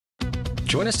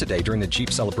Join us today during the Jeep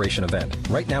Celebration event.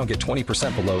 Right now, get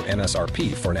 20% below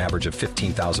MSRP for an average of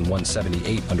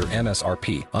 $15,178 under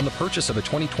MSRP on the purchase of a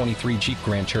 2023 Jeep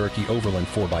Grand Cherokee Overland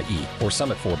 4xE or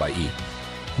Summit 4xE.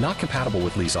 Not compatible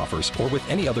with lease offers or with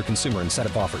any other consumer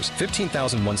incentive offers.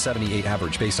 $15,178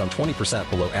 average based on 20%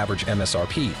 below average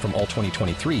MSRP from all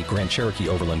 2023 Grand Cherokee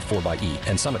Overland 4xE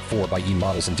and Summit 4xE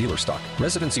models in dealer stock.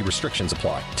 Residency restrictions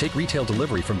apply. Take retail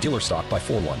delivery from dealer stock by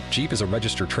 4/1. Jeep is a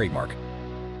registered trademark.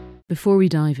 Before we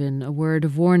dive in, a word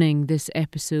of warning. This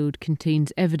episode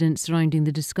contains evidence surrounding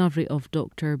the discovery of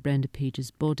Dr. Brenda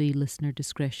Page's body. Listener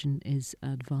discretion is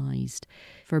advised.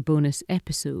 For bonus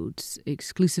episodes,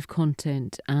 exclusive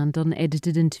content and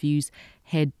unedited interviews,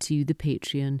 head to the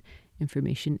Patreon.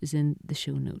 Information is in the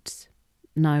show notes.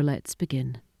 Now let's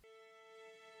begin.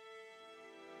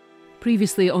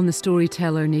 Previously on the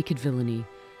Storyteller Naked Villainy,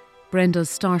 Brenda's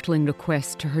startling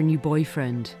request to her new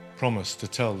boyfriend. Promised to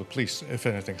tell the police if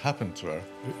anything happened to her.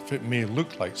 If it may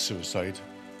look like suicide,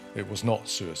 it was not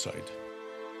suicide.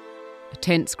 A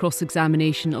tense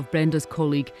cross-examination of Brenda's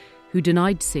colleague, who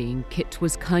denied saying Kit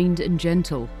was kind and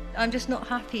gentle. I'm just not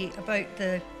happy about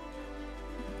the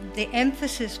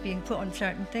emphasis being put on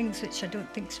certain things, which I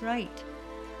don't think's right.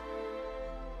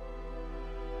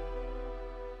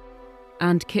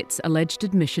 And Kit's alleged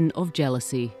admission of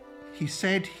jealousy. He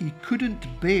said he couldn't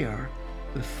bear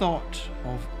the thought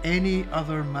of any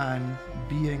other man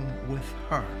being with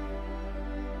her.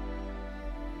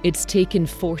 It's taken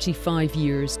 45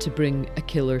 years to bring a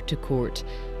killer to court,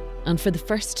 and for the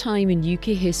first time in UK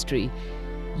history,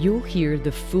 you'll hear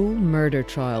the full murder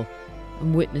trial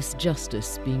and witness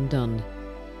justice being done.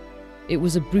 It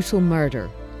was a brutal murder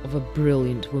of a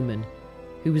brilliant woman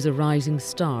who was a rising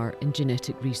star in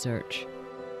genetic research.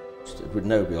 It would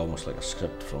now be almost like a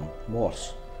script from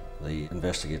Morse. The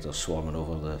investigators swarming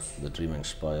over the dreaming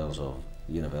spires of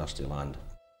university land.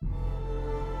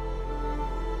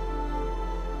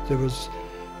 There was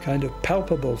kind of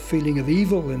palpable feeling of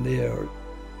evil in the air.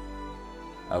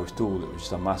 I was told it was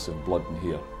just a massive blood in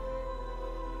here.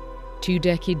 2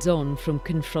 decades on from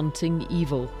confronting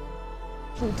evil.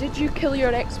 Did you kill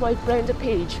your ex-wife Brenda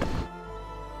Page?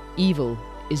 Evil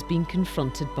is being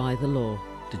confronted by the law.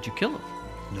 Did you kill her?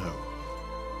 No.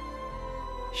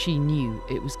 She knew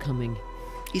it was coming.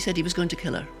 He said he was going to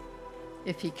kill her.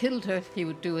 If he killed her, he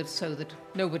would do it so that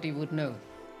nobody would know.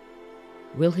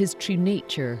 Will his true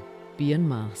nature be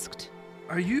unmasked?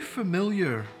 Are you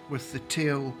familiar with the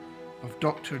tale of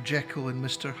Dr. Jekyll and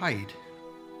Mr. Hyde?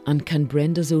 And can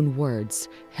Brenda's own words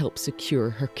help secure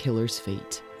her killer's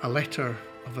fate? A letter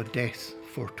of a death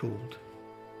foretold.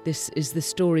 This is The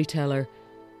Storyteller,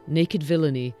 Naked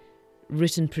Villainy,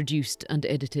 written, produced and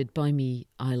edited by me,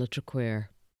 Isla Traquair.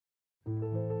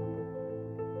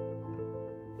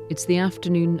 It's the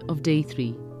afternoon of day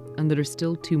 3, and there are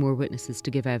still 2 more witnesses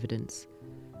to give evidence.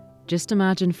 Just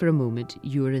imagine for a moment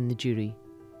you are in the jury.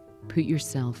 Put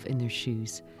yourself in their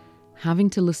shoes, having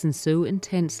to listen so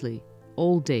intensely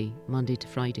all day, Monday to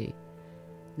Friday.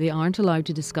 They aren't allowed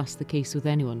to discuss the case with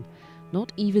anyone,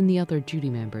 not even the other jury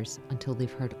members, until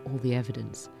they've heard all the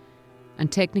evidence.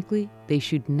 And technically, they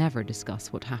should never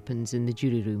discuss what happens in the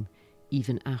jury room,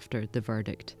 even after the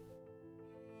verdict.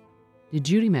 The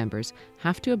jury members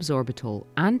have to absorb it all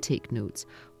and take notes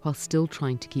while still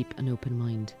trying to keep an open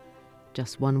mind.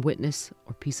 Just one witness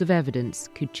or piece of evidence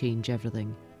could change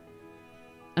everything.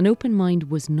 An open mind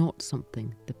was not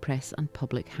something the press and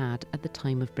public had at the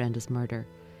time of Brenda's murder.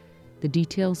 The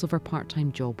details of her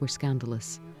part-time job were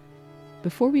scandalous.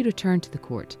 Before we return to the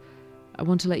court, I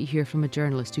want to let you hear from a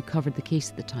journalist who covered the case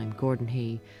at the time, Gordon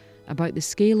Hay, about the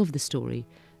scale of the story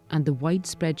and the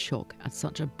widespread shock at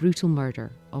such a brutal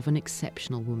murder of an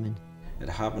exceptional woman. It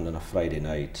happened on a Friday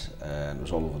night and it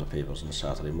was all over the papers on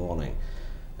Saturday morning.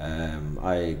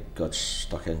 I got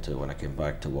stuck into it when I came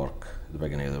back to work at the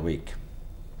beginning of the week.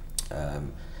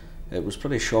 It was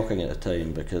pretty shocking at the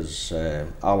time because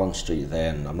Allen Street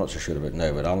then, I'm not so sure about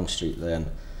now, but Allen Street then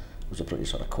was a pretty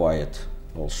sort of quiet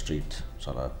old street,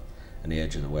 sort of on the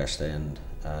edge of the West End,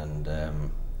 and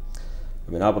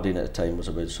Aberdeen at the time was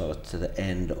about sort of to the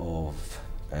end of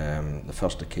the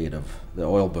first decade of the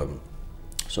oil boom,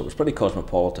 so it was pretty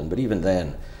cosmopolitan. But even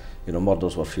then,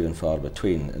 murders were few and far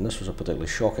between, and this was a particularly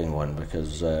shocking one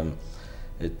because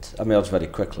it emerged very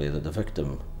quickly that the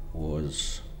victim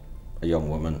was a young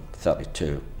woman,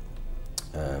 32,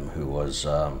 who was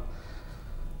an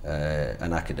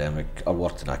academic, or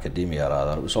worked in academia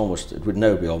rather. It would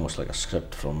now be almost like a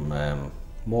script from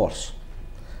Morse.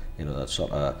 That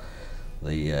sort of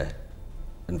the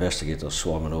investigators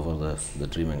swarming over the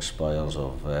dreaming spires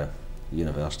of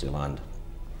university land.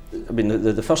 I mean,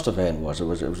 the first event was it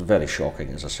was very shocking,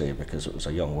 as I say, because it was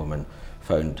a young woman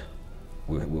found,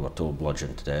 we were told,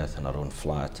 bludgeoned to death in her own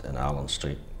flat in Allen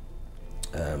Street.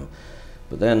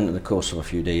 But then, in the course of a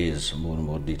few days, more and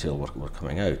more detail were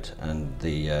coming out, and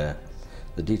the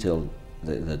detail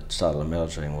that started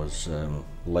emerging was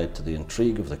led to the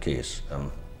intrigue of the case.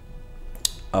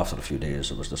 After a few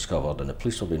days, it was discovered, and the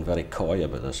police were being very coy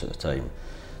about this at the time,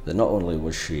 that not only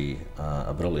was she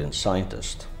a brilliant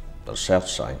scientist, a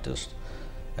research scientist,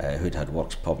 who'd had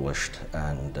works published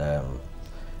and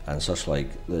such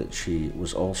like, that she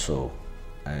was also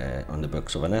on the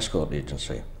books of an escort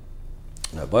agency.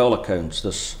 Now, by all accounts,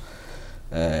 this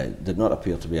did not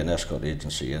appear to be an escort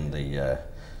agency in the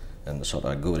sort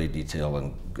of gory detail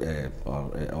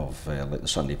of like the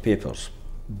Sunday papers,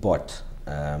 but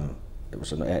it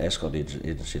was an escort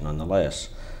agency nonetheless.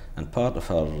 And part of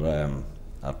her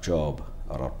job,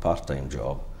 or her part-time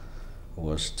job,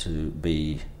 was to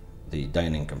be the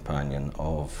dining companion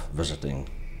of visiting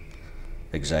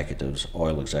executives,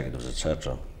 oil executives,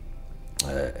 etc.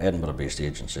 Edinburgh-based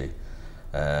agency.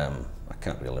 I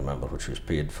can't really remember what she was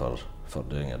paid for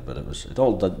doing it, but it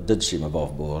all did seem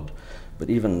above board. But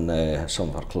even some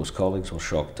of her close colleagues were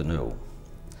shocked to know.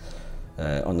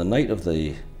 On the night of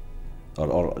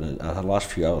or her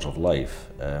last few hours of life,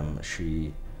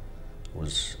 she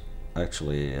was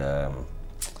actually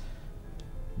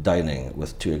dining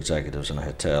with two executives in a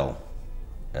hotel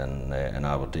in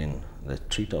Aberdeen, the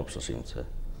Treetops, I seem to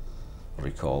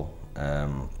recall.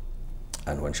 And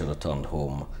when she returned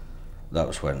home, that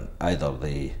was when either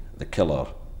the killer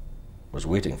was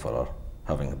waiting for her,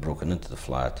 having broken into the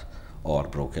flat, or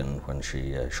broke in when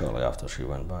she shortly after she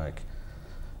went back.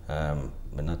 And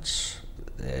that's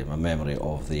my memory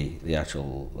of the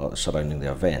actual surrounding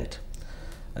the event.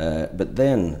 But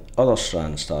then other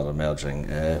strands started emerging,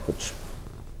 which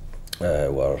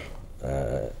were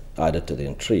added to the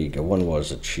intrigue. One was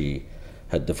that she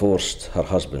had divorced her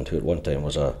husband, who at one time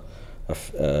was a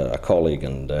colleague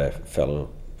and fellow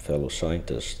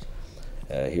scientist.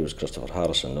 He was Christopher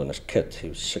Harrison, known as Kit. He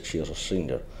was 6 years her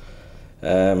senior.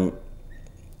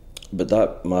 But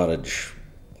that marriage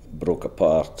broke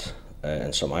apart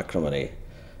in some acrimony,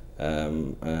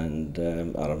 and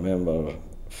I remember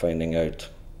finding out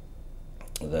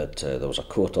that there was a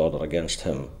court order against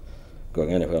him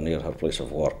going anywhere near her place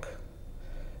of work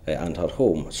and her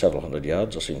home, several hundred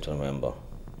yards, I seem to remember.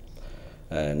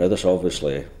 Now, this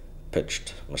obviously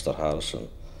pitched Mr. Harrison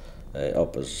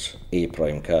up as a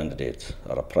prime candidate,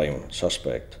 or a prime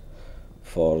suspect,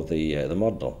 for the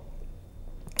murder.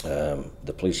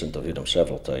 The police interviewed him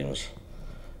several times.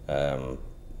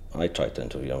 I tried to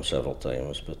interview him several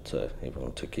times, but he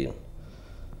wasn't too keen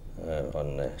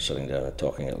on sitting down and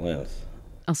talking at length.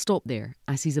 I'll stop there,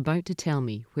 as he's about to tell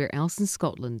me where else in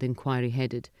Scotland the inquiry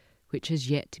headed, which has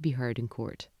yet to be heard in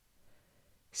court.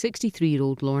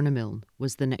 63-year-old Lorna Milne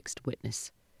was the next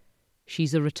witness.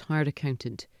 She's a retired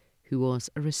accountant who was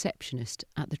a receptionist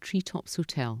at the Treetops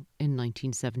Hotel in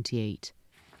 1978.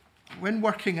 When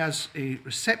working as a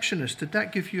receptionist, did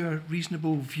that give you a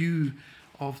reasonable view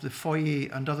of the foyer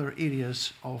and other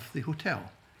areas of the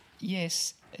hotel?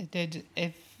 Yes, it did.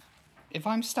 If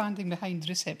I'm standing behind the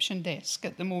reception desk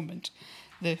at the moment,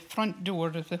 the front door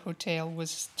of the hotel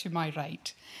was to my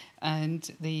right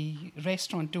and the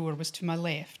restaurant door was to my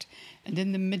left. And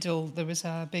in the middle there was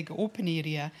a big open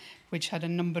area which had a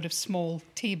number of small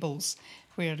tables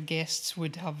where guests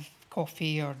would have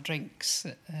coffee or drinks,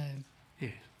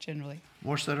 yes. Generally.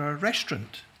 Was there a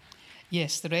restaurant?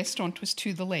 Yes, the restaurant was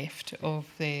to the left of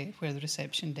where the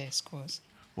reception desk was.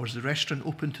 Was the restaurant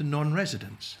open to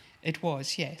non-residents? It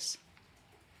was, yes.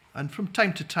 And from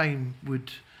time to time,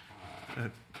 would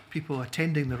people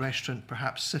attending the restaurant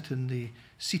perhaps sit in the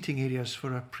seating areas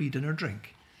for a pre-dinner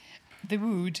drink? They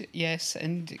would, yes,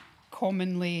 and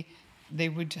commonly they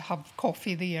would have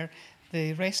coffee there.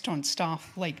 The restaurant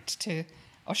staff liked to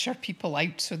usher people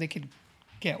out so they could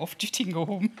get off duty and go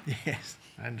home. Yes,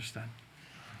 I understand.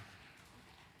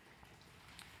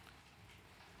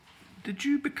 Did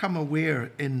you become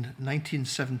aware in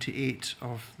 1978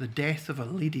 of the death of a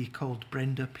lady called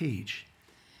Brenda Page?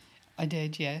 I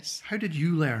did, yes. How did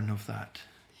you learn of that?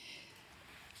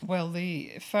 Well,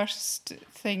 the first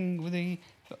thing,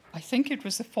 I think it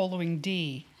was the following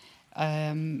day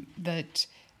that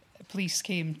police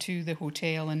came to the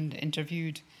hotel and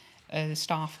interviewed the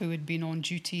staff who had been on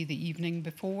duty the evening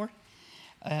before.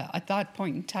 At that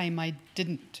point in time, I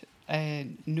didn't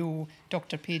know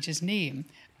Dr. Page's name.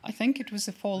 I think it was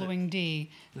the following day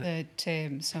that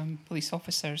some police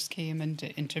officers came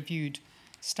and interviewed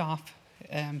staff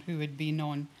who had been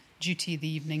on duty the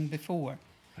evening before.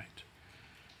 Right.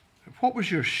 What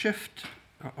was your shift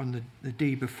on the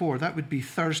day before. That would be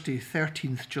Thursday,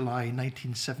 13th July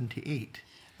 1978.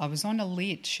 I was on a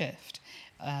late shift.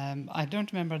 I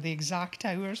don't remember the exact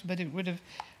hours, but it would have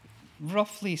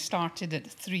roughly started at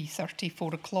 3:30,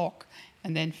 4 o'clock,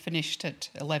 and then finished at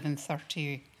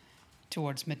 11:30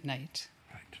 towards midnight.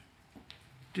 Right.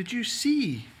 Did you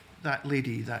see that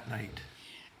lady that night?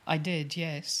 I did,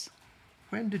 yes.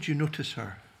 When did you notice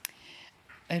her?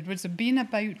 It was been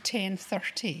about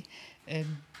 10:30,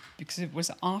 because it was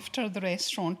after the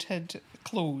restaurant had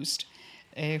closed,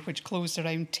 which closed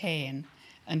around 10,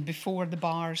 and before the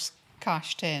bars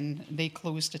cashed in, they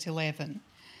closed at 11.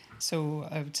 So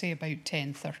I would say about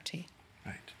 10:30.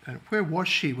 Right. And where was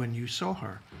she when you saw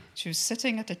her? She was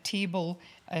sitting at a table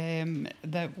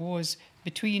that was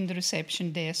between the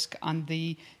reception desk and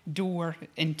the door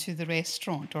into the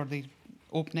restaurant, or the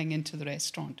opening into the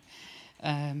restaurant.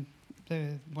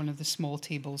 One of the small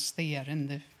tables there in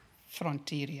the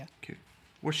front area. Okay.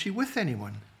 Was she with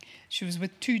anyone? She was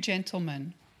with two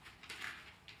gentlemen.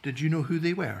 Did you know who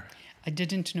they were? I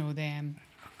didn't know them.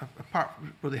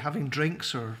 Were they having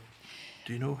drinks, or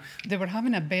do you know? They were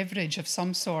having a beverage of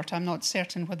some sort. I'm not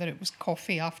certain whether it was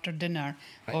coffee after dinner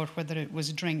or whether it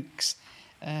was drinks,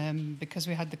 because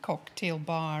we had the cocktail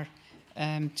bar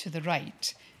to the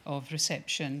right of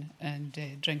reception, and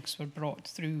drinks were brought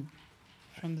through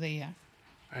from there.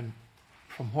 And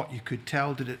from what you could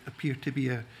tell, did it appear to be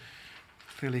a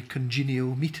fairly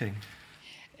congenial meeting?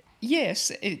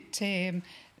 Yes, it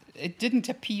didn't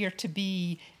appear to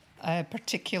be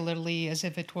particularly as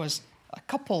if it was a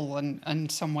couple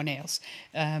and someone else.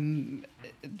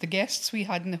 The guests we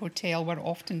had in the hotel were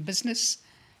often business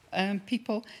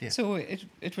people, so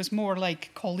it was more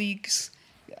like colleagues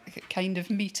kind of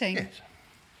meeting,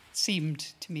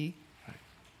 seemed to me. Right.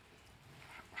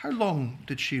 How long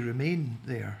did she remain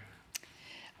there?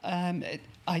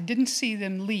 I didn't see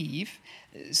them leave,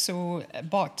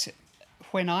 but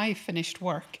when I finished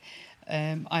work,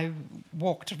 I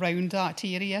walked around that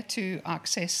area to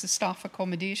access the staff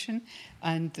accommodation,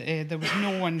 and there was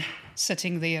no one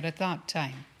sitting there at that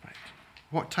time. Right.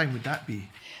 What time would that be?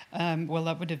 Well,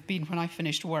 that would have been when I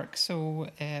finished work, so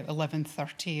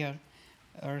 11:30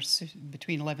 or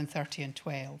between 11:30 and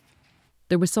 12.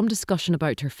 There was some discussion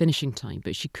about her finishing time,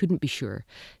 but she couldn't be sure,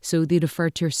 so they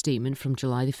referred to her statement from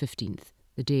July the 15th,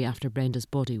 the day after Brenda's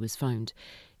body was found,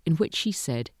 in which she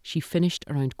said she finished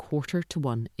around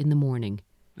 1:45 in the morning.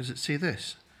 Does it say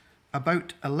this?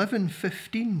 About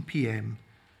 11:15 p.m,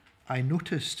 I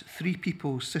noticed 3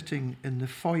 people sitting in the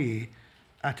foyer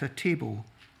at a table,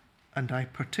 and I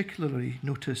particularly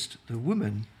noticed the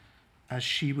woman as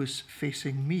she was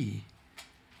facing me.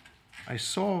 I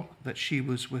saw that she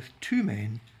was with 2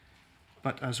 men,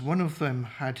 but as one of them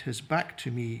had his back to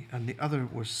me and the other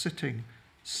was sitting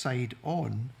side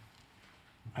on,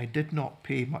 I did not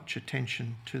pay much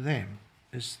attention to them.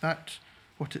 Is that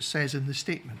what it says in the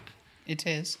statement? It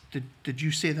is. Did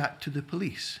you say that to the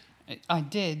police? I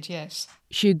did, yes.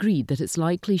 She agreed that it's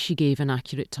likely she gave an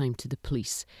accurate time to the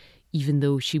police, even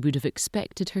though she would have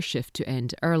expected her shift to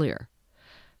end earlier.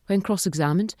 When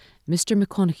cross-examined, Mr.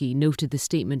 McConaughey noted the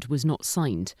statement was not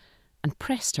signed and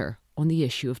pressed her on the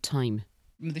issue of time.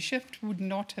 The shift would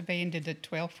not have ended at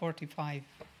 12:45.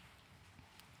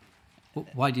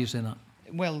 Why do you say that?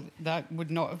 Well, that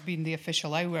would not have been the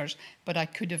official hours, but I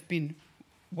could have been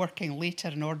working later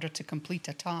in order to complete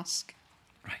a task.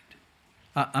 Right.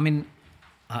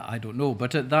 I don't know,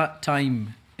 but at that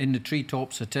time in the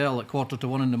Treetops Hotel at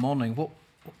 1:45 in the morning,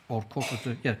 quarter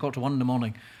to 1 in the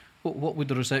morning, what would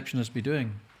the receptionist be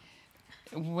doing?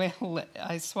 Well,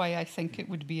 that's why I think it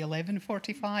would be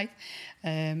 11:45,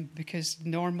 because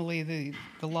normally the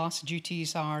last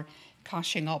duties are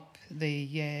cashing up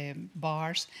the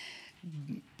bars,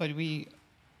 but we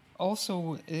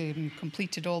also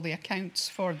completed all the accounts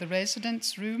for the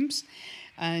residents' rooms,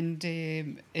 and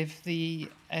if the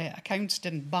accounts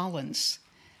didn't balance,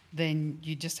 then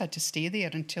you just had to stay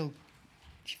there until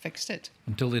you fixed it.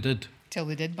 Until they did? Till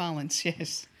they did balance,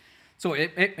 yes. So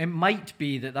it might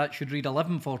be that should read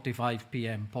 11:45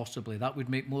 p.m, possibly. That would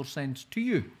make more sense to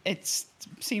you? It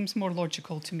seems more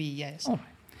logical to me, yes. All right.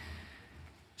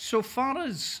 So far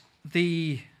as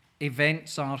the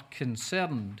events are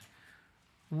concerned,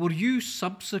 were you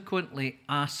subsequently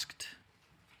asked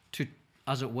to,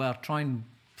 as it were, try and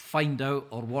find out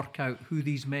or work out who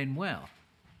these men were?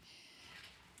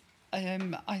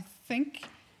 I think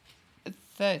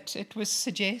that it was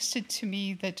suggested to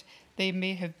me that they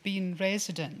may have been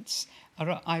residents,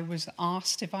 or I was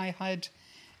asked if I had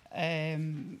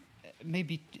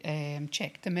maybe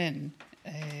checked them in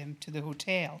to the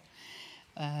hotel,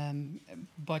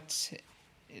 but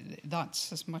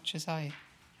that's as much as I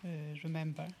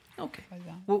remember. Okay. About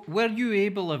that. Well, were you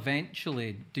able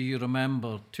eventually, do you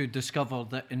remember, to discover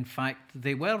that in fact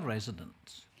they were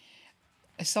residents?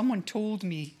 Someone told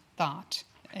me that.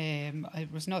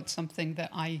 It was not something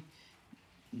that I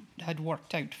had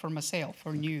worked out for myself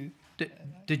or knew.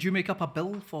 Did you make up a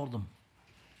bill for them?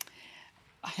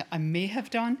 I may have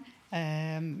done.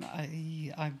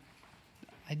 I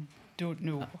don't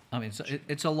know. I mean,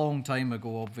 it's a long time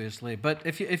ago, obviously. But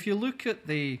if you look at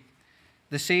the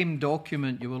same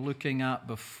document you were looking at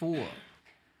before,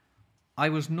 I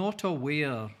was not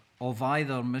aware of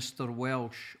either Mr.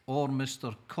 Welsh or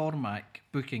Mr. Cormack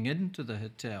booking into the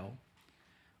hotel,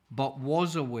 but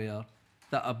was aware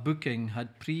that a booking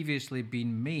had previously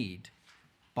been made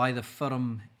by the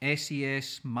firm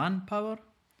SES Manpower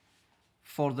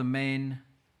for the men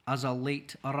as a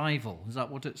late arrival. Is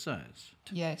that what it says?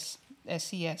 Yes,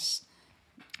 SES.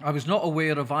 I was not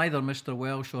aware of either Mr.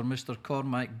 Welsh or Mr.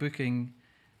 Cormack booking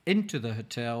into the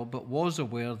hotel, but was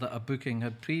aware that a booking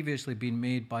had previously been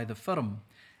made by the firm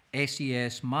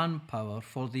SES Manpower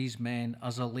for these men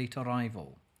as a late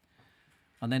arrival.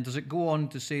 And then does it go on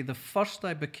to say, the first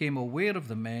I became aware of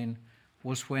the men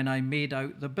was when I made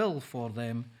out the bill for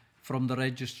them from the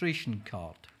registration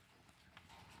card.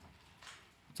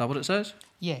 Is that what it says?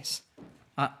 Yes.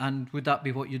 And would that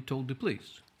be what you'd told the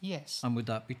police? Yes. And would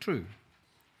that be true?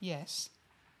 Yes.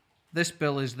 This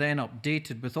bill is then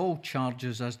updated with all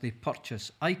charges as they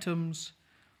purchase items.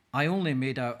 I only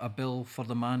made out a bill for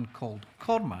the man called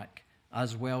Cormack,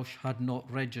 as Welsh had not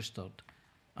registered,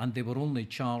 and they were only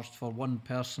charged for one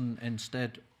person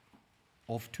instead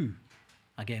of two.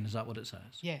 Again, is that what it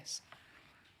says? Yes.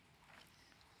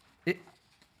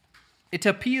 It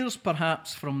appears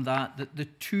perhaps from that the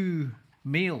two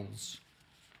males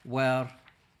were,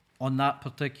 on that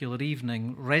particular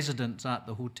evening, residents at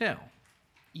the hotel.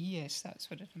 Yes, that's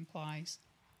what it implies.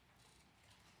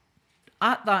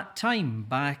 At that time,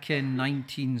 back in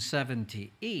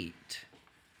 1978,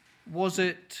 was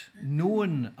it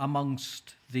known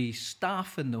amongst the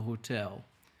staff in the hotel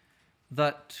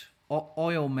that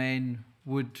oil men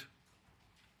would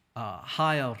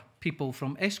hire people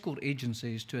from escort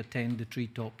agencies to attend the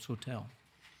Treetops Hotel?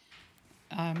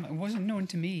 It wasn't known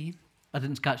to me. I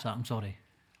didn't catch that, I'm sorry.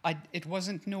 It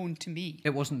wasn't known to me.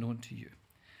 It wasn't known to you.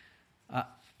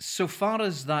 So far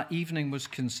as that evening was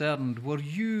concerned, were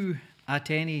you at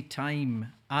any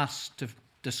time asked to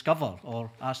discover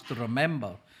or asked to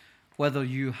remember whether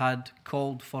you had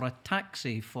called for a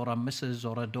taxi for a Mrs.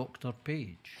 or a Dr.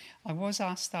 Page? I was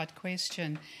asked that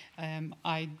question.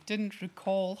 I didn't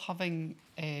recall having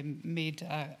made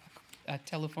a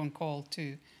telephone call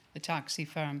to the taxi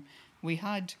firm. We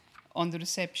had on the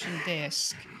reception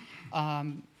desk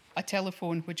a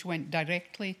telephone which went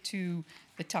directly to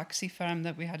the taxi firm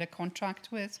that we had a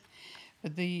contract with.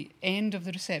 At the end of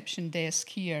the reception desk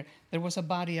here, there was a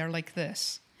barrier like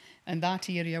this, and that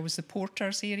area was the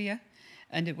porters area,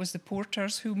 and it was the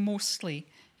porters who mostly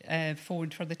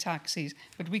phoned for the taxis,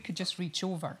 but we could just reach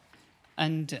over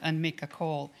and make a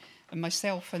call. And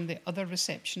myself and the other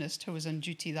receptionist who was on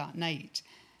duty that night,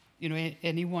 you know,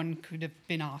 anyone could have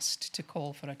been asked to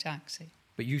call for a taxi.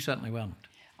 But you certainly weren't.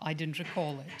 I didn't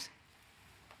recall it.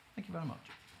 Thank you very much.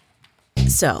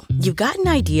 So, you've got an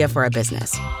idea for a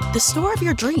business. The store of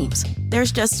your dreams.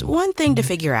 There's just one thing to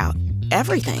figure out.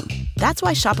 Everything. That's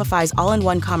why Shopify's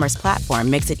all-in-one commerce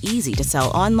platform makes it easy to sell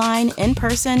online, in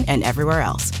person, and everywhere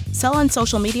else. Sell on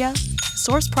social media,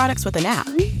 source products with an app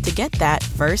to get that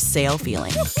first sale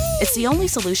feeling. It's the only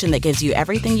solution that gives you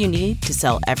everything you need to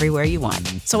sell everywhere you want.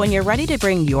 So when you're ready to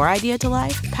bring your idea to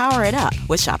life, power it up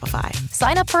with Shopify.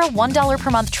 Sign up for a $1 per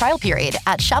month trial period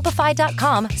at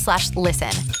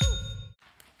shopify.com/listen.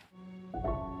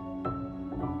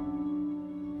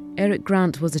 Eric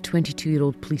Grant was a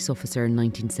 22-year-old police officer in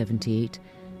 1978,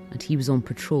 and he was on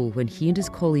patrol when he and his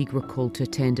colleague were called to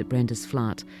attend at Brenda's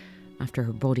flat after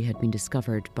her body had been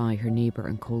discovered by her neighbour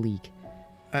and colleague.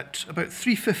 At about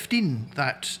 3:15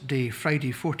 that day,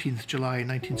 Friday 14th July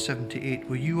 1978,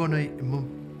 were you on a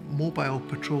mobile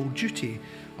patrol duty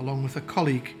along with a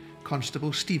colleague,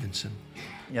 Constable Stevenson?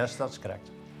 Yes, that's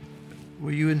correct.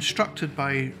 Were you instructed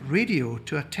by radio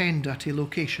to attend at a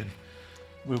location?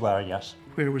 We were, yes.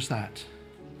 Where was that?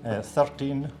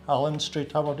 13 Allen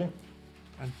Street, Aberdeen.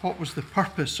 And what was the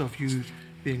purpose of you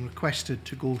being requested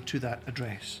to go to that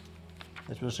address?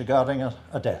 It was regarding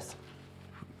a death.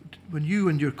 When you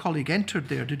and your colleague entered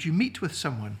there, did you meet with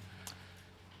someone?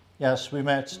 Yes, we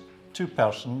met two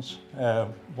persons.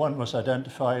 One was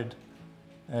identified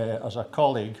as a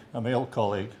colleague, a male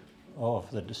colleague of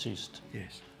the deceased.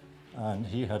 Yes. And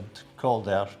he had called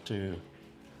there to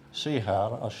see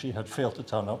her as she had failed to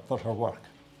turn up for her work.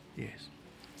 Yes.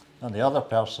 and the other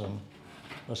person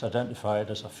was identified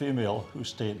as a female who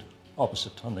stayed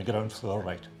opposite on the ground floor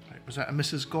right. Was that a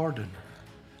Mrs. Gordon?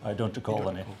 I don't recall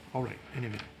the name. All right,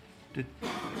 anyway.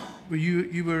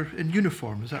 You were in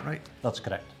uniform, is that right? That's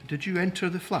correct. Did you enter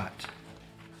the flat?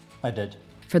 I did.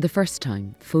 For the first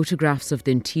time, photographs of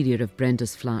the interior of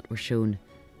Brenda's flat were shown.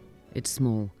 It's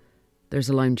small. There's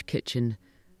a lounge kitchen.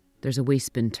 There's a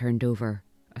waste bin turned over,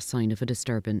 a sign of a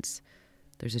disturbance.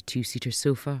 There's a 2-seater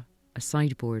sofa, a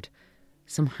sideboard,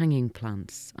 some hanging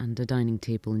plants and a dining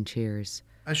table and chairs.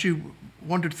 As you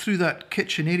wandered through that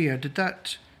kitchen area,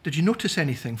 did you notice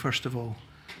anything, first of all?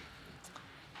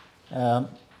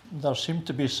 There seemed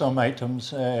to be some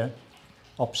items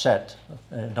upset,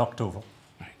 knocked over.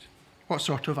 Right. What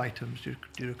sort of items do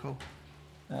you recall?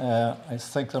 I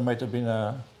think there might have been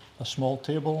a small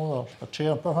table or a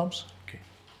chair, perhaps. Okay.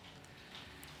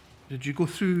 Did you go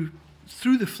through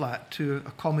the flat to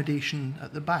accommodation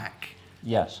at the back?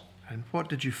 Yes. And what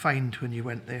did you find when you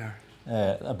went there?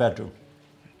 A bedroom.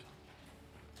 Right.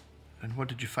 And what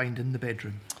did you find in the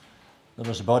bedroom? There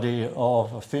was a body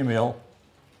of a female,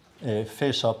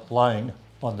 face up, lying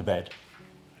on the bed.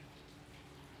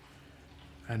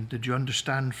 And did you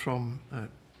understand from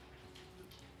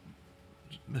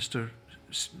Mr.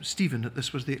 Stephen that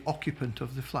this was the occupant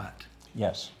of the flat?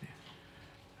 Yes.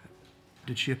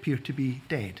 Did she appear to be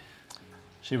dead?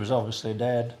 She was obviously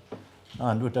dead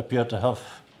and would appear to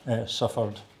have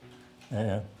suffered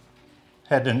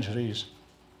head injuries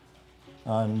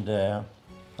and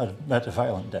had met a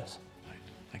violent death. Right.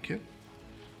 Thank you.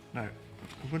 Now,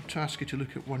 I want to ask you to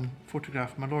look at one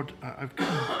photograph. My lord, I've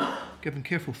given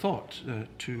careful thought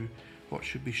to what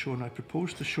should be shown. I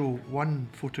propose to show one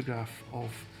photograph of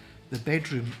the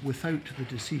bedroom without the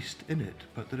deceased in it,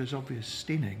 but there is obvious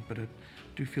staining, but I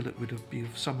do feel it would be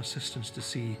of some assistance to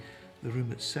see the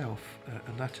room itself,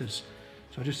 and that is,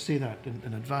 so I just say that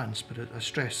in advance, but I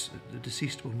stress that the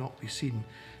deceased will not be seen,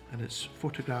 and it's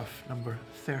photograph number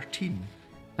 13.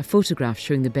 A photograph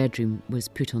showing the bedroom was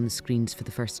put on the screens for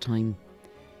the first time.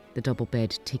 The double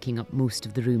bed taking up most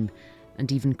of the room and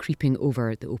even creeping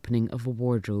over the opening of a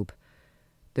wardrobe.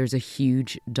 There's a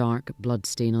huge, dark blood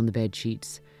stain on the bed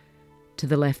sheets. To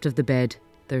the left of the bed,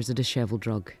 there's a dishevelled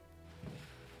rug.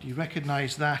 Do you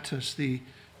recognise that as the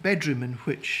bedroom in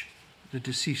which the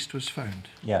deceased was found?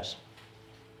 Yes.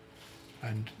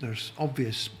 And there's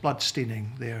obvious blood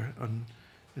staining there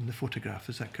in the photograph,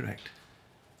 is that correct?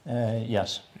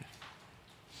 Yes.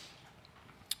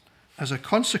 As a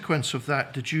consequence of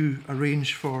that, did you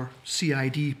arrange for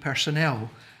CID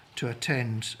personnel to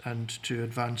attend and to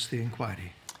advance the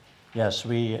inquiry? Yes,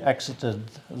 we exited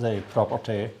the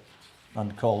property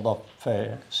and called up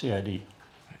CID.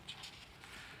 Right.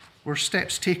 Were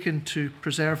steps taken to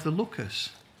preserve the locus?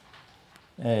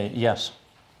 Yes.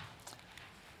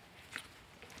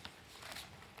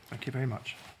 Thank you very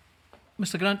much.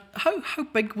 Mr. Grant, how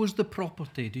big was the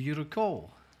property, do you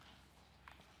recall?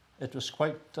 It was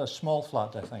quite a small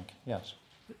flat, I think, yes.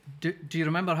 Do you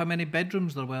remember how many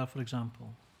bedrooms there were, for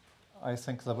example? I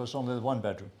think there was only one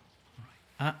bedroom.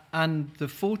 And the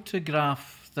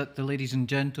photograph that the ladies and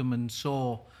gentlemen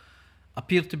saw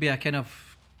appeared to be a kind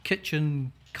of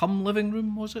kitchen cum living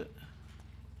room, was it?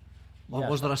 Or yes.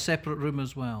 Was there a separate room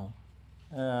as well?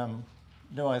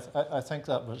 No, I think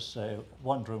that was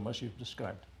one room as you've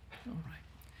described. All right.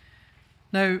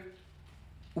 Now,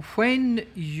 when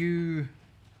you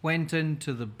went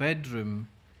into the bedroom,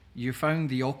 you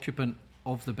found the occupant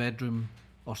of the bedroom,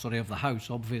 of the house,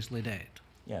 obviously dead.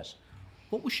 Yes.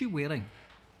 What was she wearing?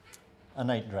 A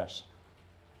night dress.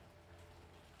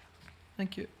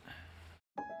 Thank you.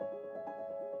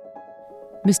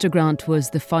 Mr. Grant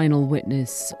was the final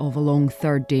witness of a long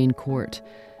third day in court.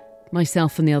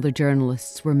 Myself and the other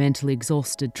journalists were mentally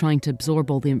exhausted trying to absorb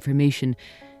all the information,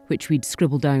 which we'd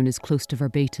scribbled down as close to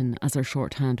verbatim as our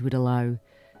shorthand would allow.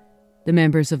 The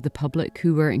members of the public,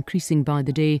 who were increasing by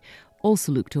the day,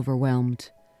 also looked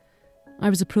overwhelmed. I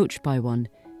was approached by one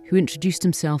who introduced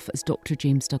himself as Dr.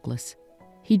 James Douglas.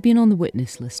 He'd been on the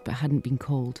witness list but hadn't been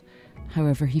called.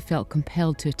 However, he felt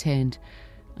compelled to attend,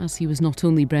 as he was not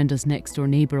only Brenda's next-door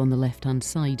neighbour on the left-hand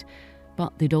side,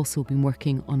 but they'd also been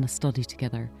working on a study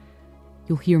together.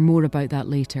 You'll hear more about that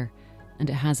later, and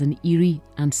it has an eerie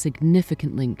and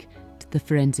significant link to the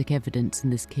forensic evidence in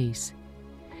this case.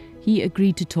 He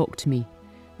agreed to talk to me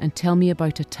and tell me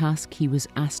about a task he was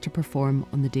asked to perform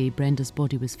on the day Brenda's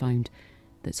body was found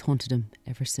that's haunted him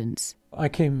ever since. I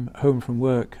came home from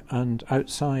work, and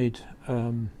outside,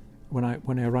 when I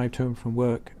arrived home from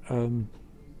work,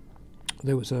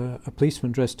 there was a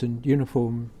policeman dressed in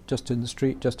uniform just in the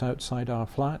street, just outside our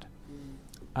flat.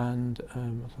 And I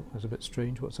thought it was a bit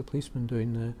strange, what's a policeman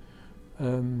doing there?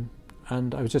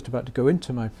 and I was just about to go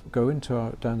down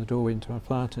the doorway into my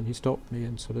flat, and he stopped me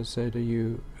and sort of said, do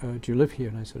you live here?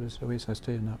 And I sort of said, oh yes, I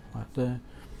stay in that flat there.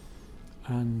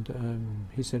 And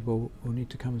he said, well, we'll need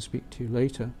to come and speak to you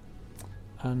later.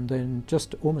 And then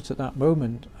just almost at that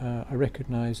moment, I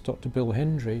recognised Dr. Bill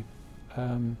Hendry,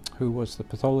 who was the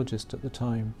pathologist at the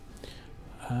time,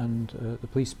 and the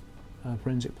police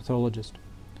forensic pathologist,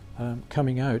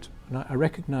 coming out. And I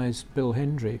recognised Bill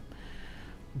Hendry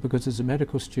because as a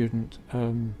medical student,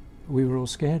 we were all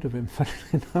scared of him,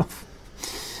 funnily enough.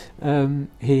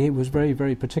 He was a very,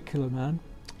 very particular man,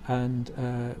 and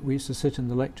we used to sit in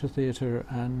the lecture theatre,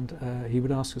 and he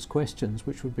would ask us questions,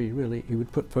 which would be really, he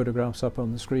would put photographs up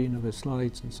on the screen of his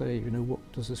slides and say, you know,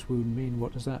 what does this wound mean,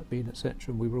 what does that mean,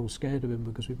 etc. And we were all scared of him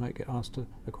because we might get asked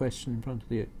a question in front of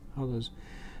the others.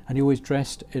 And he always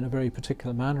dressed in a very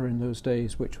particular manner in those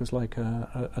days, which was like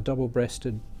a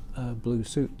double-breasted blue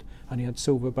suit, and he had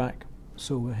silver hair.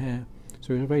 So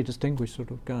he was a very distinguished sort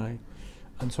of guy.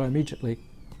 And so I immediately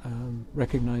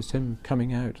recognised him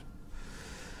coming out.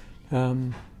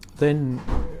 Then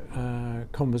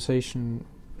conversation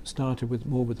started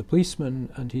with the policeman,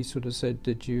 and he sort of said,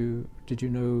 did you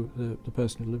know the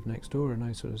person who lived next door? And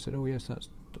I sort of said, oh yes,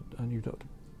 I knew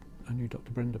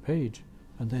Dr. Brenda Page.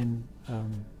 And then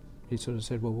he sort of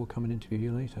said, well, we'll come and interview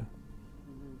you later.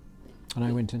 And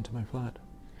I went into my flat.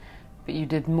 But you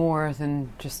did more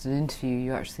than just an interview.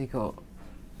 You actually got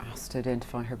asked to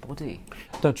identify her body.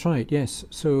 That's right, yes.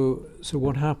 So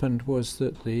what happened was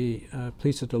that the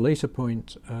police at a later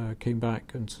point came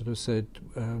back and sort of said,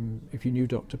 if you knew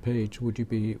Dr. Page, would you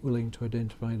be willing to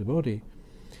identify the body?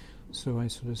 So I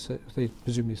sort of said, they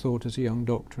presumably thought as a young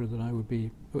doctor that I would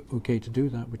be okay to do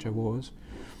that, which I was.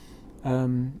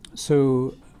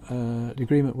 So the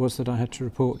agreement was that I had to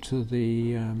report to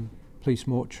the police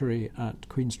mortuary at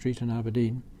Queen Street in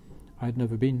Aberdeen. I'd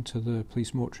never been to the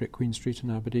police mortuary at Queen Street in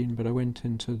Aberdeen, but I went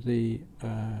into the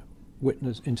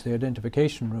into the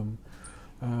identification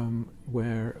room,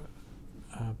 where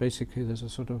basically there's a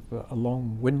sort of a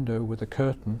long window with a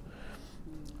curtain,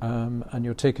 and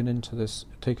you're taken into this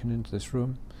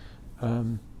room.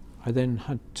 I then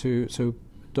had to. So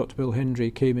Dr. Bill Hendry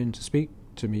came in to speak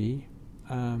to me.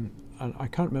 And I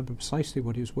can't remember precisely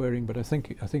what he was wearing, but I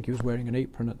think he was wearing an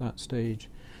apron at that stage.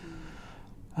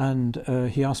 And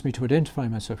he asked me to identify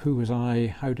myself. Who was I?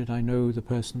 How did I know the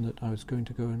person that I was going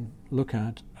to go and look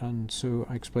at? And so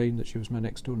I explained that she was my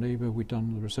next door neighbour. We'd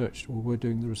done the research, or we're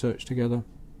doing the research together.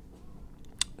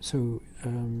 So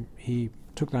he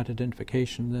took that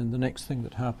identification. Then the next thing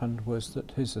that happened was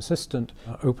that his assistant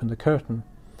opened the curtain,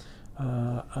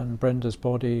 and Brenda's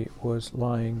body was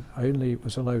lying. I only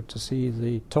was allowed to see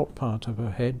the top part of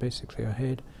her head, basically her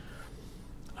head.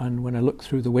 And when I looked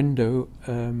through the window,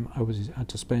 I had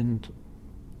to spend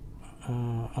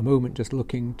a moment just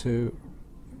looking to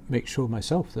make sure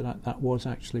myself that that was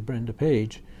actually Brenda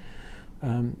Page.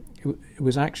 It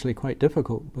was actually quite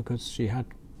difficult because she had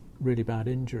really bad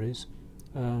injuries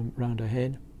round her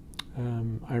head.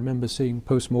 I remember seeing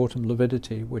post-mortem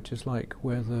lividity, which is like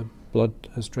where the blood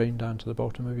has drained down to the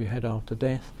bottom of your head after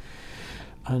death.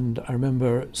 And I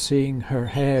remember seeing her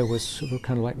hair was sort of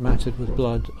kind of like matted with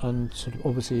blood, and sort of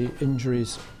obviously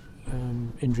injuries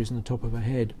in the top of her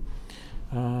head.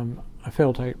 I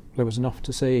felt there was enough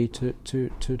to say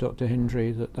to Dr.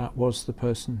 Hendry that was the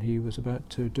person he was about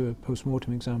to do a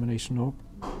post-mortem examination of.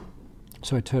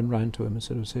 So I turned round to him and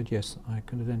sort of said, yes, I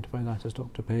can identify that as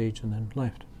Dr. Page, and then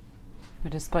left.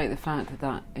 But despite the fact that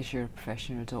that is your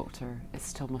profession, you're a doctor, it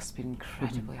still must have been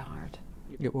incredibly hard.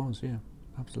 It was, yeah,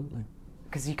 absolutely.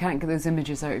 Because you can't get those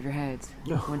images out of your head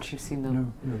once you've seen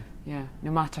them. No. Yeah,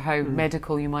 no matter how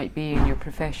medical you might be in your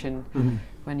profession,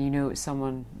 when you know it's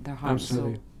someone, their heart and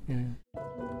soul. Yeah.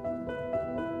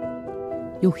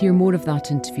 You'll hear more of that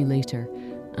interview later,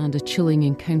 and a chilling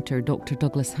encounter Dr.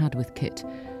 Douglas had with Kit,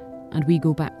 and we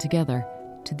go back together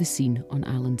to the scene on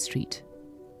Allen Street.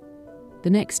 The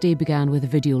next day began with a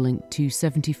video link to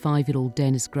 75-year-old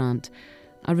Dennis Grant,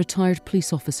 a retired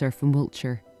police officer from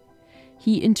Wiltshire.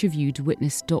 He interviewed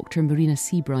witness Dr. Marina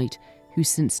Seabright, who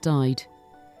since died.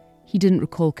 He didn't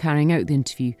recall carrying out the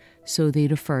interview, so they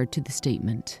referred to the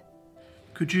statement.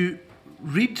 Could you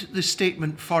read the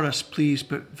statement for us, please,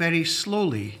 but very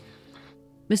slowly?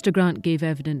 Mr. Grant gave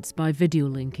evidence by video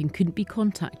link and couldn't be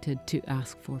contacted to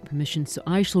ask for permission, so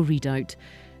I shall read out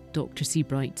Dr.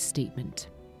 Seabright's statement.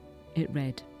 It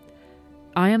read,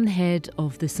 I am the head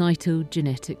of the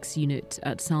cytogenetics unit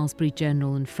at Salisbury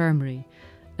General Infirmary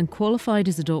and qualified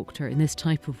as a doctor in this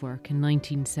type of work in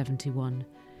 1971.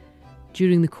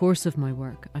 During the course of my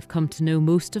work, I've come to know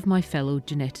most of my fellow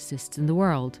geneticists in the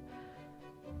world.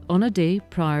 on a day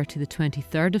prior to the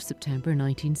 23rd of September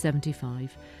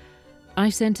 1975, I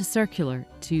sent a circular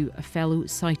to a fellow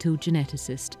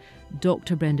cytogeneticist,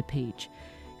 Dr. Brenda Page,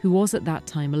 who was at that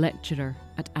time a lecturer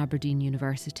at Aberdeen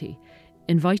University,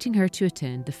 inviting her to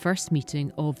attend the first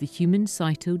meeting of the Human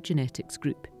Cytogenetics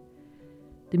Group.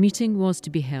 The meeting was to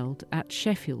be held at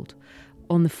Sheffield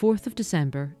on the 4th of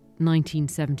December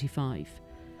 1975,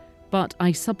 but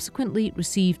I subsequently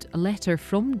received a letter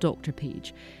from Dr.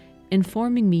 Page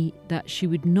informing me that she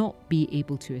would not be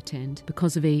able to attend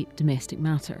because of a domestic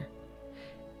matter.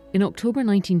 In October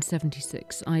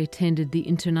 1976, I attended the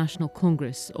International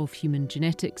Congress of Human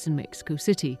Genetics in Mexico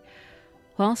City.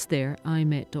 Whilst there, I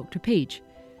met Dr. Page.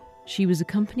 She was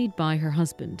accompanied by her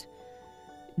husband.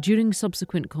 During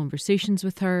subsequent conversations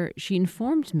with her, she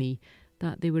informed me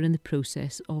that they were in the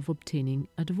process of obtaining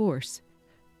a divorce.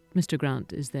 Mr.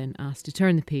 Grant is then asked to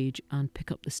turn the page and pick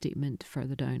up the statement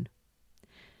further down.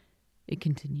 It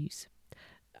continues.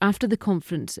 After the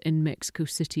conference in Mexico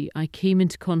City, I came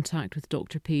into contact with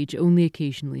Dr. Page only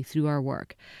occasionally through our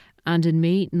work, and in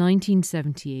May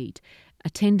 1978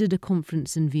 attended a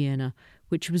conference in Vienna,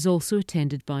 which was also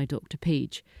attended by Dr.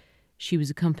 Page. She was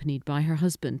accompanied by her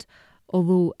husband,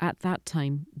 although at that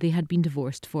time they had been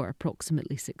divorced for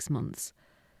approximately 6 months.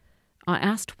 I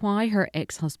asked why her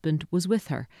ex-husband was with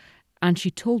her, and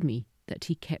she told me that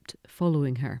he kept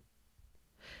following her.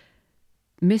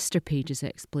 Mr. Page's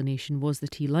explanation was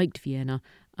that he liked Vienna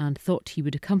and thought he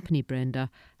would accompany Brenda,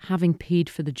 having paid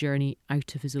for the journey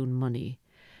out of his own money.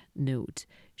 Note,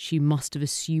 she must have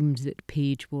assumed that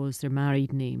Page was their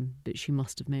married name, but she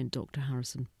must have meant Dr.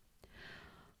 Harrison.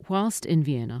 Whilst in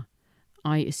Vienna,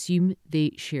 I assume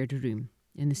they shared a room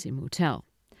in the same hotel.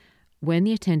 When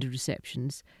they attended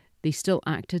receptions, they still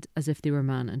acted as if they were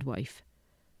man and wife.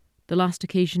 The last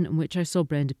occasion on which I saw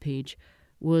Brenda Page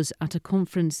was at a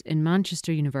conference in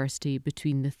Manchester University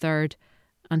between the 3rd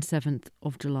and 7th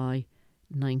of July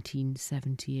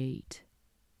 1978.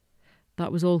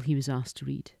 That was all he was asked to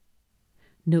read.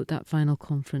 Note that final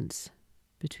conference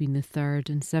between the 3rd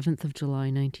and 7th of July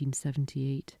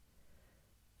 1978.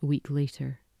 A week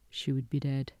later, she would be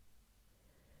dead.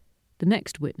 The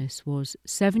next witness was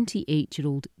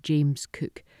 78-year-old James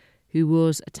Cook, who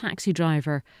was a taxi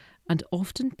driver and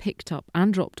often picked up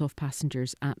and dropped off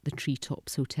passengers at the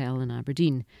Treetops Hotel in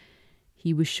Aberdeen.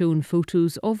 He was shown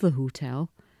photos of the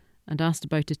hotel and asked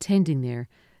about attending there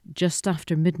just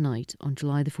after midnight on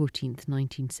July the 14th,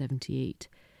 1978.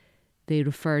 They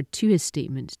referred to his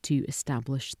statement to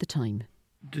establish the time.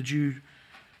 Did you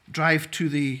drive to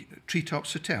the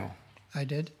Treetops Hotel? I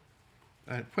did.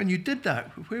 When you did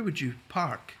that, where would you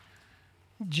park?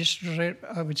 Just,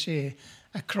 I would say,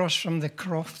 across from the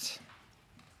Croft,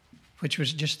 which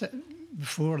was just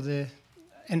before the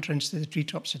entrance to the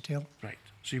Treetops Hotel. Right.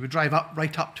 So you would drive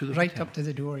right up to the Right hotel? up to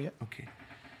the door, yeah. Okay.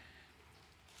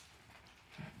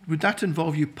 Would that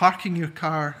involve you parking your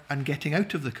car and getting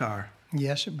out of the car?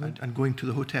 Yes, it would. And going to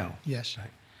the hotel? Yes. Right.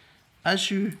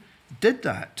 As you did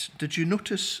that, did you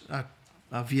notice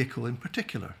a vehicle in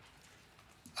particular?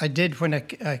 I did when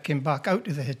I came back out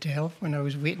to the hotel, when I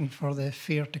was waiting for the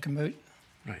fare to come out.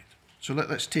 Right. So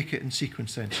let's take it in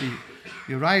sequence then. So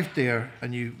you arrived there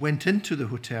and you went into the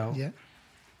hotel. Yeah.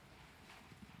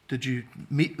 Did you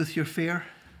meet with your fare?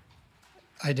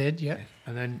 I did, yeah.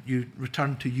 And then you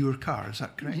returned to your car, is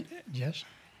that correct? Yes.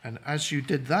 And as you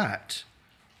did that,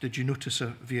 did you notice a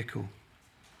vehicle?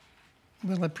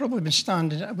 Well, I'd probably been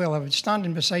standing, I was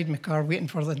standing beside my car waiting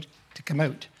for them to come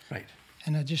out. Right.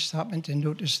 And I just happened to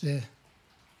notice the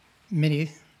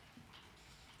Mini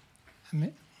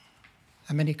Countryman.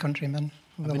 A Mini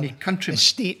Countryman?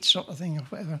 Estate sort of thing or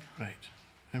whatever. Right.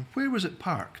 And where was it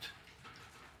parked?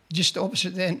 Just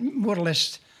opposite more or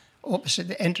less opposite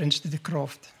the entrance to the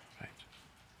Croft. Right.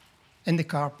 In the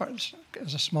car park.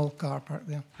 There's a small car park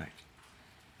there. Right.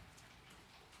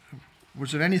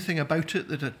 Was there anything about it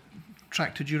that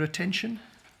attracted your attention?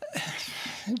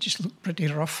 It just looked pretty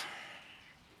rough,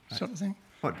 right. Sort of thing.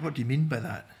 What do you mean by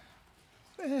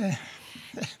that?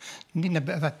 Needing a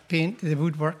bit of a paint to the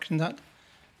woodwork and that.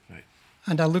 Right.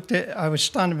 And I was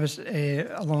standing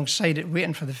alongside it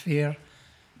waiting for the fare,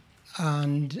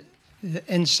 and the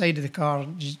inside of the car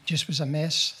just was a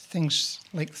mess. Things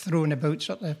like thrown about,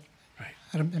 sort of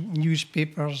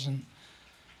newspapers and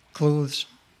clothes.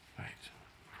 Right.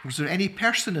 Was there any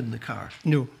person in the car?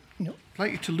 No. I'd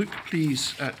like you to look,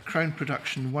 please, at Crown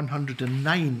Production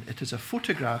 109. It is a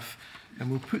photograph,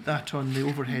 and we'll put that on the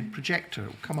overhead projector. It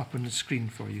will come up on the screen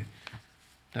for you.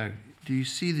 Now, do you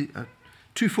see the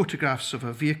two photographs of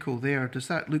a vehicle there? Does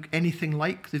that look anything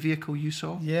like the vehicle you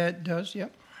saw? Yeah, it does, yeah.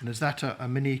 And is that a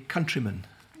Mini Countryman?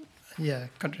 Yeah,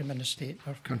 Countryman Estate.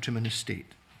 Countryman Estate,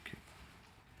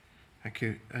 Thank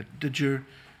you. Did your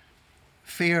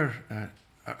fare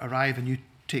arrive and you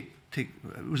take?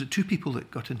 Was it two people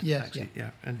that got into the taxi? Yeah.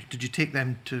 And did you take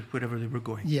them to wherever they were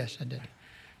going? Yes, I did.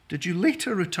 Did you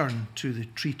later return to the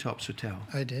Treetops Hotel?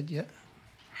 I did, yeah.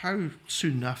 How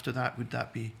soon after that would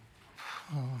that be?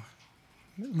 Oh,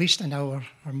 at least an hour,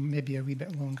 or maybe a wee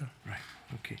bit longer. Right,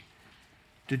 okay.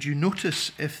 Did you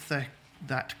notice if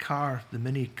that car, the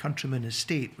Mini Countryman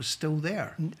Estate, was still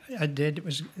there? I did.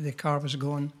 The car was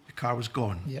gone. The car was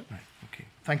gone? Yep. Right, okay.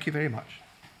 Thank you very much.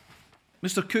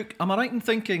 Mr. Cook, am I right in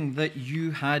thinking that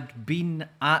you had been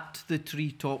at the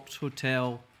Treetops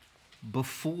Hotel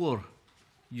before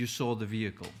you saw the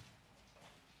vehicle?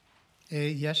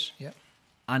 Yes, yeah.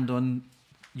 And on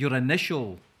your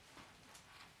initial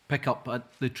pickup at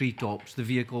the Treetops, the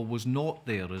vehicle was not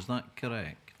there, is that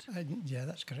correct? Yeah,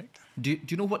 that's correct. Do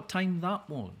you know what time that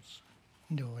was?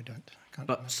 No, I don't. Can't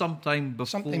but remember. Sometime before...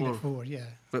 Something before, yeah.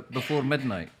 But before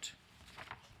midnight,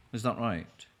 is that right?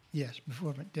 Yes,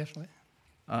 before, definitely.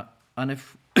 And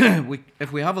if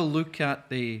we have a look at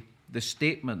the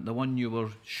statement, the one you were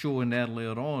showing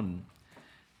earlier on,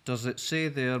 does it say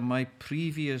there, my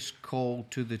previous call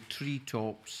to the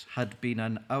Treetops had been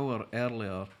an hour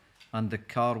earlier and the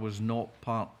car was not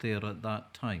parked there at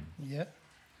that time? Yeah.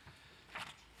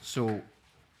 So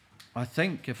I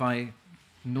think if I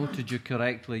noted you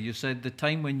correctly, you said the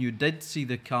time when you did see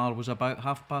the car was about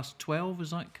 12:30,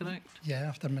 is that correct? Yeah,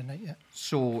 after midnight, yeah.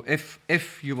 So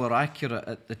if you were accurate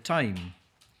at the time,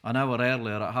 an hour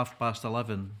earlier at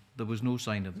 11:30, there was no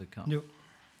sign of the car? No.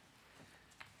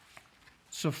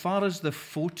 So far as the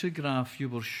photograph you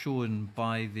were shown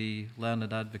by the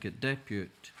Learned Advocate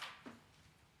Depute,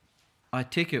 I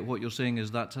take it what you're saying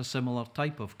is that's a similar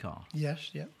type of car? Yes,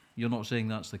 yeah. You're not saying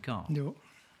that's the car? No.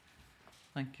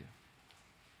 Thank you.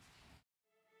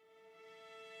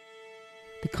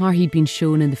 The car he'd been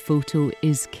shown in the photo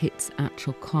is Kit's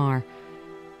actual car.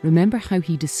 Remember how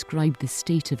he described the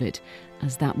state of it,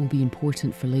 as that will be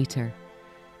important for later.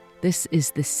 This is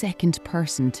the second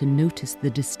person to notice the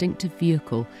distinctive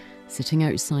vehicle sitting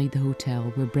outside the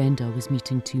hotel where Brenda was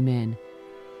meeting two men.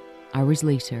 Hours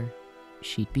later,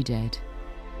 she'd be dead.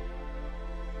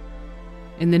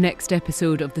 In the next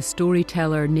episode of the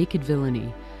storyteller Naked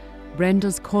Villainy,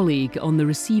 Brenda's colleague on the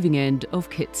receiving end of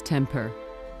Kit's temper.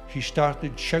 He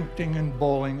started shouting and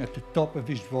bawling at the top of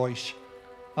his voice,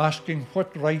 asking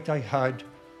what right I had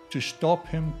to stop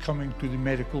him coming to the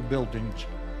medical buildings.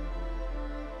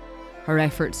 Her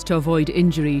efforts to avoid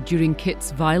injury during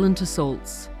Kit's violent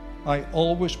assaults. I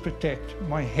always protect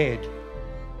my head.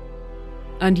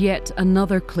 And yet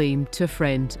another claim to a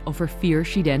friend of her fear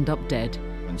she'd end up dead.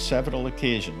 On several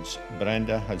occasions,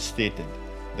 Brenda had stated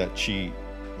that she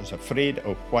was afraid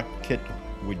of what Kit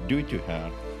would do to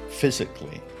her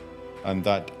physically, and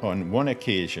that on one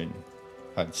occasion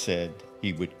had said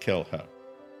he would kill her.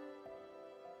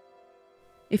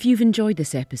 If you've enjoyed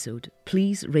this episode,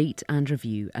 please rate and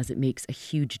review, as it makes a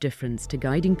huge difference to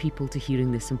guiding people to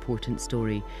hearing this important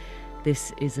story.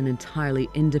 This is an entirely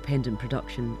independent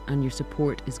production and your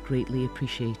support is greatly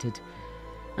appreciated.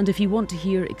 And if you want to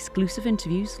hear exclusive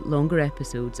interviews, longer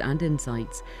episodes and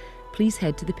insights, please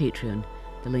head to the Patreon.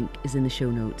 The link is in the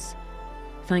show notes.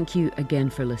 Thank you again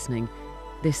for listening.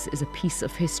 This is a piece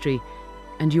of history,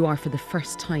 and you are for the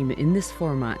first time in this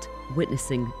format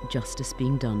witnessing justice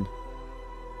being done.